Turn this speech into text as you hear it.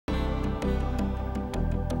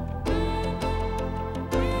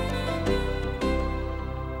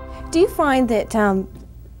Do you find that,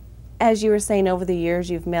 as you were saying, over the years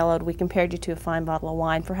you've mellowed, we compared you to a fine bottle of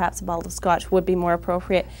wine, perhaps a bottle of scotch would be more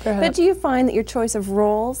appropriate. Perhaps. But do you find that your choice of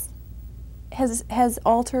roles has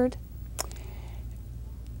altered?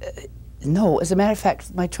 No, as a matter of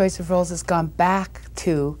fact, my choice of roles has gone back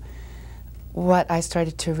to what I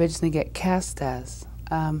started to originally get cast as.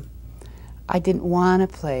 I didn't want to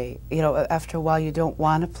play, you know, after a while you don't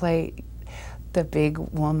want to play the big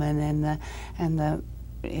woman and the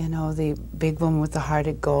you know, the big woman with the heart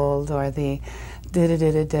of gold, or the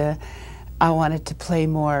da-da-da-da-da. I wanted to play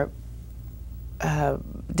more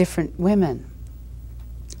different women.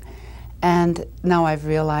 And now I've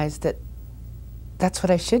realized that that's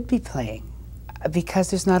what I should be playing,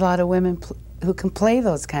 because there's not a lot of women who can play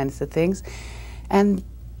those kinds of things, and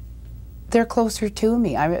they're closer to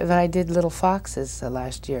me. I did Little Foxes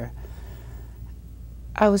last year.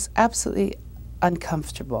 I was absolutely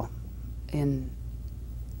uncomfortable in,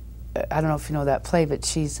 I don't know if you know that play, but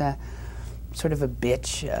she's sort of a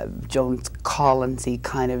bitch, Joan Collins-y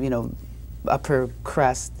kind of, you know, upper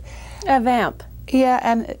crust. A vamp. Yeah,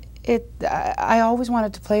 and I always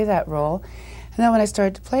wanted to play that role. And then when I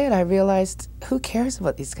started to play it, I realized, who cares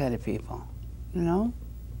about these kind of people, you know?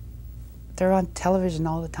 They're on television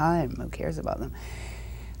all the time. Who cares about them?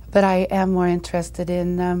 But I am more interested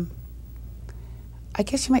in, I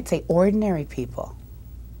guess you might say, ordinary people,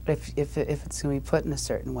 if it's going to be put in a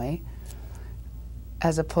certain way,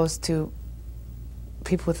 as opposed to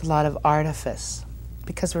people with a lot of artifice,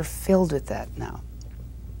 because we're filled with that now.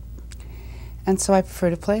 And so I prefer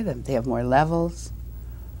to play them. They have more levels.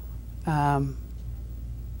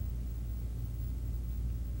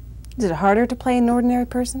 Is it harder to play an ordinary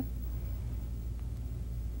person?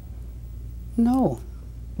 No.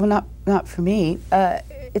 Well, not for me.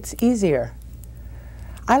 It's easier.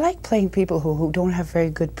 I like playing people who don't have very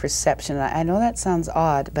good perception. I know that sounds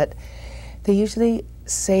odd, but they usually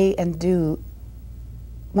say and do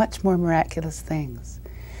much more miraculous things.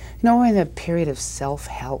 You know, we're in a period of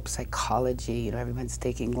self-help, psychology, you know, everyone's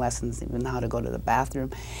taking lessons even how to go to the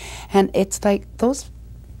bathroom. And it's like those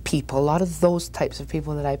people, a lot of those types of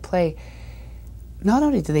people that I play, not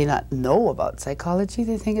only do they not know about psychology,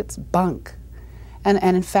 they think it's bunk. And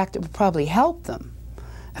in fact, it would probably help them.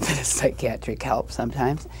 A bit of psychiatric help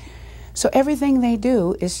sometimes. So everything they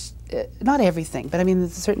do is, not everything, but I mean,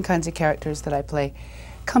 there's certain kinds of characters that I play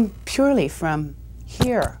come purely from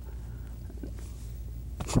here.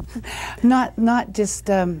 not just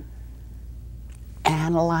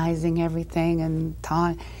analyzing everything and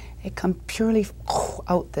time. It come purely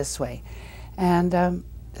out this way. And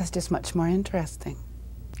that's just much more interesting.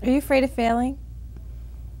 Are you afraid of failing?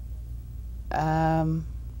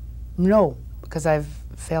 No, because I've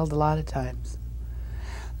failed a lot of times.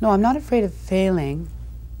 No, I'm not afraid of failing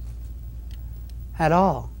at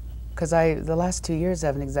all, because the last 2 years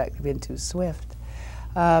haven't exactly been too swift.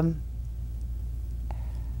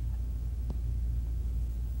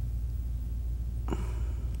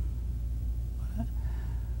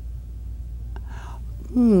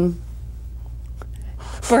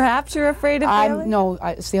 Perhaps you're afraid of failing? No,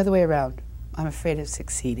 it's the other way around. I'm afraid of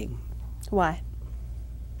succeeding. Why?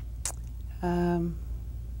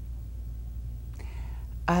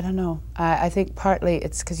 I don't know. I think partly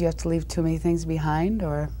it's because you have to leave too many things behind,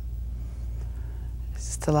 or it's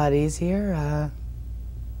just a lot easier.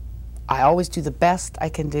 I always do the best I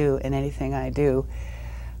can do in anything I do,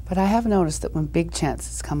 but I have noticed that when big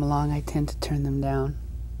chances come along, I tend to turn them down.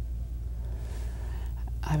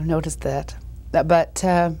 I've noticed that. But,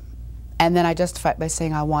 and then I justify it by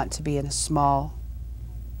saying I want to be in a small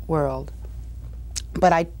world.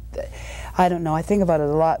 But I don't know, I think about it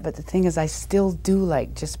a lot, but the thing is I still do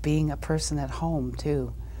like just being a person at home,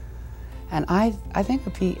 too. And I think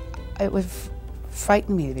it would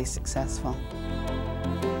frighten me to be successful.